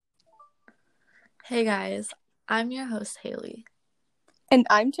Hey guys, I'm your host Hailey, And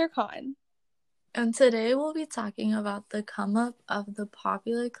I'm Turkan. and today we'll be talking about the come up of the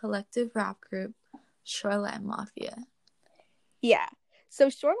popular collective rap group Shoreline Mafia. Yeah, so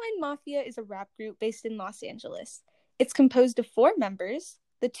Shoreline Mafia is a rap group based in Los Angeles. It's composed of 4 members,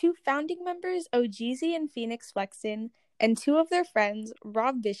 the 2 founding members, OGZ and Phoenix Flexin, and 2 of their friends,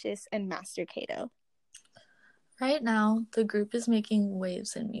 Rob Vicious and Master Kato. Right now, the group is making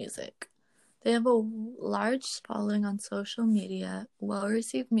waves in music. They have a large following on social media,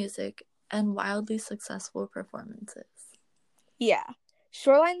 well-received music, and wildly successful performances. Yeah,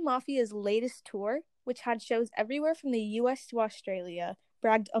 Shoreline Mafia's latest tour, which had shows everywhere from the US to Australia,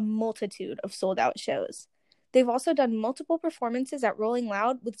 bragged a multitude of sold-out shows. They've also done multiple performances at Rolling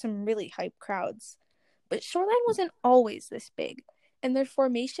Loud with some really hype crowds. But Shoreline wasn't always this big, and their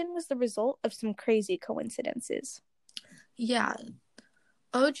formation was the result of some crazy coincidences. Yeah,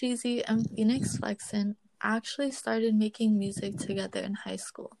 OGZ and Phoenix Flexin actually started making music together in high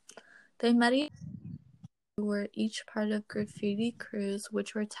school. They met were each part of graffiti crews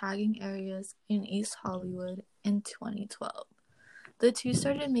which were tagging areas in East Hollywood in 2012. The two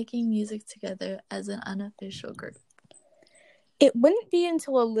started making music together as an unofficial group. It wouldn't be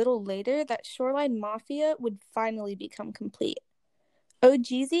until a little later that Shoreline Mafia would finally become complete.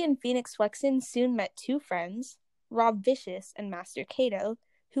 OGZ and Phoenix Flexin soon met 2 friends, Rob Vicious and Master Kato,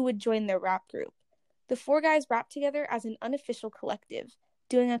 who would join their rap group. The 4 guys rapped together as an unofficial collective,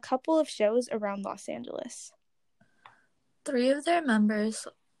 doing a couple of shows around Los Angeles. 3 of their members,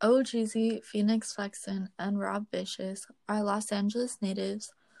 OGZ, Phoenix Flexin, and Rob Vicious, are Los Angeles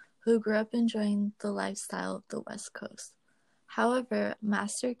natives who grew up enjoying the lifestyle of the West Coast. However,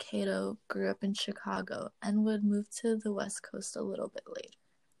 Master Kato grew up in Chicago and would move to the West Coast a little bit later.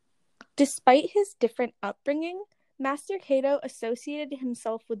 Despite his different upbringing, Master Kato associated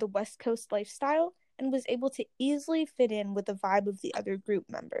himself with the West Coast lifestyle and was able to easily fit in with the vibe of the other group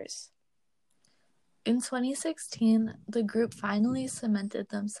members. In 2016, the group finally cemented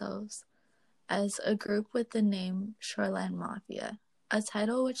themselves as a group with the name Shoreline Mafia, a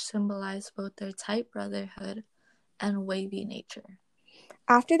title which symbolized both their tight brotherhood and wavy nature.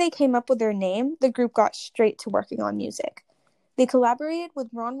 After they came up with their name, the group got straight to working on music. They collaborated with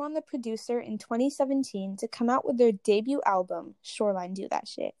Ron the producer in 2017 to come out with their debut album, Shoreline Do That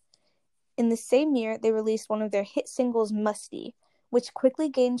Shit. In the same year, they released one of their hit singles, Musty, which quickly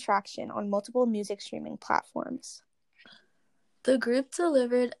gained traction on multiple music streaming platforms. The group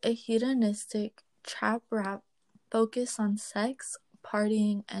delivered a hedonistic trap rap focused on sex,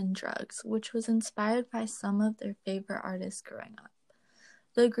 partying, and drugs, which was inspired by some of their favorite artists growing up.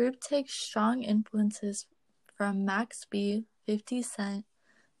 The group takes strong influences from Max B, 50 Cent,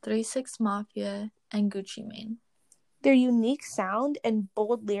 3 6 Mafia, and Gucci Mane. Their unique sound and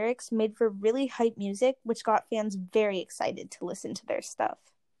bold lyrics made for really hype music, which got fans very excited to listen to their stuff.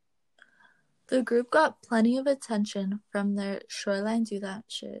 The group got plenty of attention from their Shoreline Do That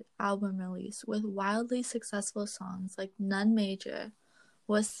Shit album release with wildly successful songs like None Major,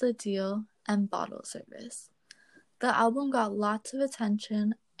 Whuss The Deal, and Bottle Service. The album got lots of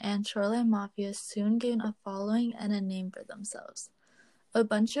attention, and Shoreline Mafia soon gained a following and a name for themselves. A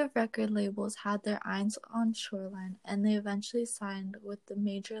bunch of record labels had their eyes on Shoreline, and they eventually signed with the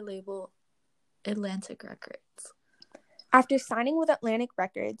major label Atlantic Records. After signing with Atlantic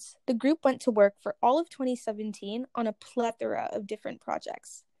Records, the group went to work for all of 2017 on a plethora of different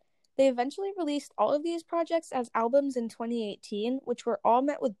projects. They eventually released all of these projects as albums in 2018, which were all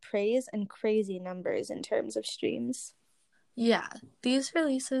met with praise and crazy numbers in terms of streams. Yeah, these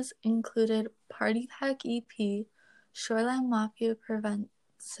releases included Party Pack EP, Shoreline Mafia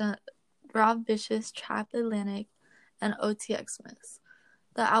Prevents, Rob Vicious, Trap Atlantic, and OTX Miss.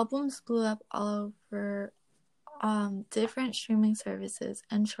 The albums blew up all over different streaming services,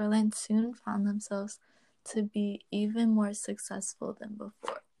 and Shoreline soon found themselves to be even more successful than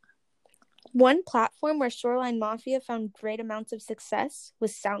before. One platform where Shoreline Mafia found great amounts of success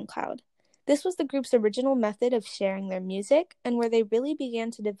was SoundCloud. This was the group's original method of sharing their music and where they really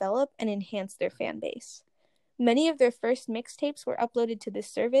began to develop and enhance their fan base. Many of their first mixtapes were uploaded to this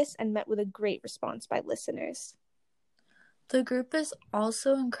service and met with a great response by listeners. The group is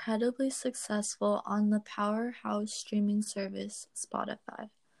also incredibly successful on the powerhouse streaming service Spotify.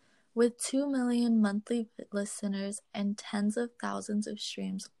 With 2 million monthly listeners and tens of thousands of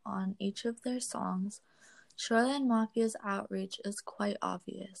streams on each of their songs, Shoreline Mafia's outreach is quite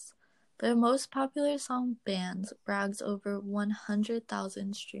obvious. Their most popular song, Bands, brags over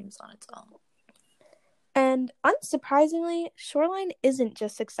 100,000 streams on its own. And unsurprisingly, Shoreline isn't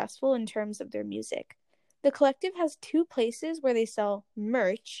just successful in terms of their music. The collective has 2 places where they sell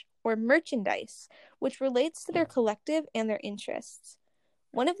merch, or merchandise, which relates to their collective and their interests.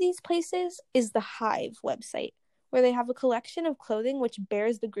 One of these places is the Hive website, where they have a collection of clothing which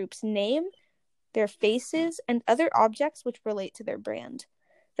bears the group's name, their faces, and other objects which relate to their brand.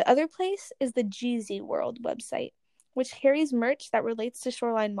 The other place is the Jeezy World website, which carries merch that relates to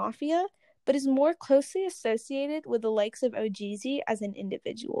Shoreline Mafia, but is more closely associated with the likes of OGZ as an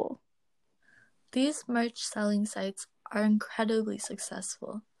individual. These merch selling sites are incredibly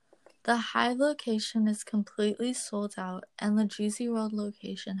successful. The Hive location is completely sold out, and the Jeezy World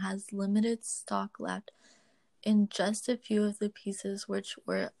location has limited stock left in just a few of the pieces which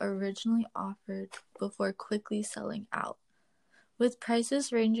were originally offered before quickly selling out. With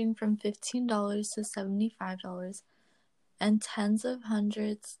prices ranging from $15 to $75 and tens of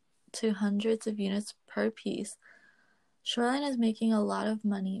hundreds to hundreds of units per piece, Shoreline is making a lot of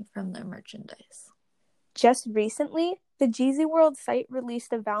money from their merchandise. Just recently, the Jeezy World site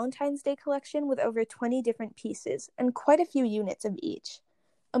released a Valentine's Day collection with over 20 different pieces and quite a few units of each.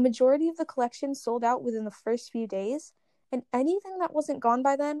 A majority of the collection sold out within the first few days, and anything that wasn't gone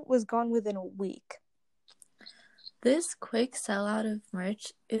by then was gone within a week. This quick sellout of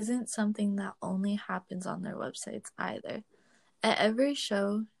merch isn't something that only happens on their websites either. At every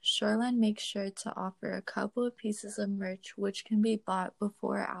show, Shoreline makes sure to offer a couple of pieces of merch which can be bought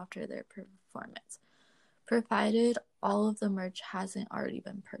before or after their performance, provided all of the merch hasn't already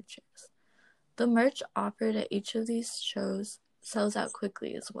been purchased. The merch offered at each of these shows sells out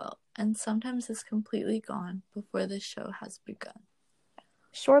quickly as well, and sometimes is completely gone before the show has begun.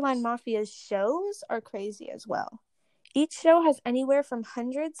 Shoreline Mafia's shows are crazy as well. Each show has anywhere from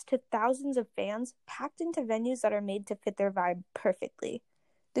hundreds to thousands of fans packed into venues that are made to fit their vibe perfectly.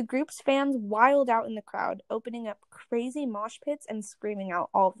 The group's fans wild out in the crowd, opening up crazy mosh pits and screaming out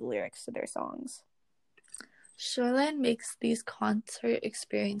all of the lyrics to their songs. Shoreline makes these concert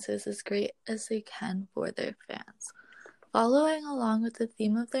experiences as great as they can for their fans. Following along with the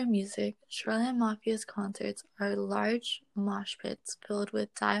theme of their music, Shoreline Mafia's concerts are large mosh pits filled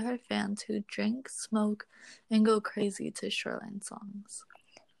with diehard fans who drink, smoke, and go crazy to Shoreline songs.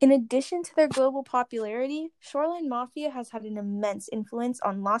 In addition to their global popularity, Shoreline Mafia has had an immense influence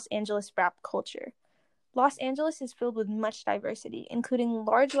on Los Angeles rap culture. Los Angeles is filled with much diversity, including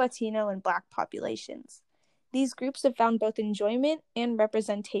large Latino and Black populations. These groups have found both enjoyment and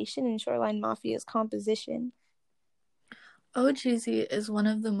representation in Shoreline Mafia's composition. OGZ is one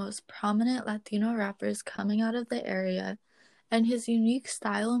of the most prominent Latino rappers coming out of the area, and his unique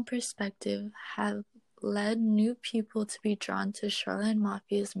style and perspective have led new people to be drawn to Shoreline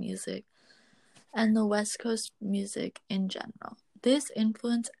Mafia's music and the West Coast music in general. This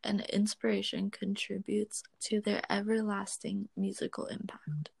influence and inspiration contributes to their everlasting musical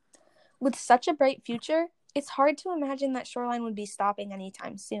impact. With such a bright future, it's hard to imagine that Shoreline would be stopping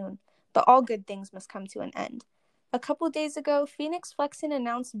anytime soon, but all good things must come to an end. A couple days ago, Phoenix Flexen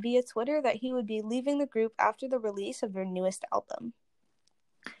announced via Twitter that he would be leaving the group after the release of their newest album.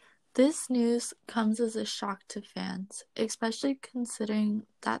 This news comes as a shock to fans, especially considering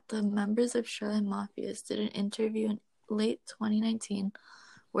that the members of Shoreline Mafia did an interview in late 2019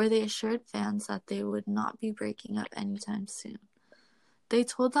 where they assured fans that they would not be breaking up anytime soon. They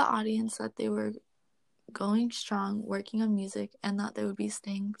told the audience that they were going strong, working on music, and that they would be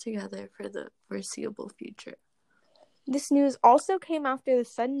staying together for the foreseeable future. This news also came after the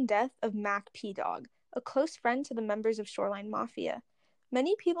sudden death of Mac P-Dog, a close friend to the members of Shoreline Mafia.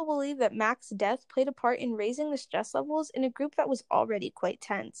 Many people believe that Mac's death played a part in raising the stress levels in a group that was already quite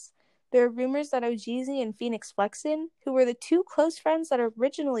tense. There are rumors that OGZ and Phoenix Flexen, who were the two close friends that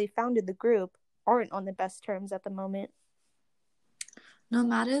originally founded the group, aren't on the best terms at the moment. No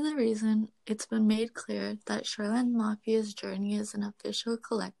matter the reason, it's been made clear that Shoreline Mafia's journey as an official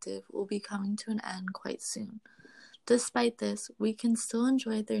collective will be coming to an end quite soon. Despite this, we can still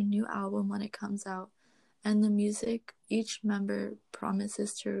enjoy their new album when it comes out, and the music each member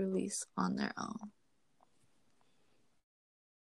promises to release on their own.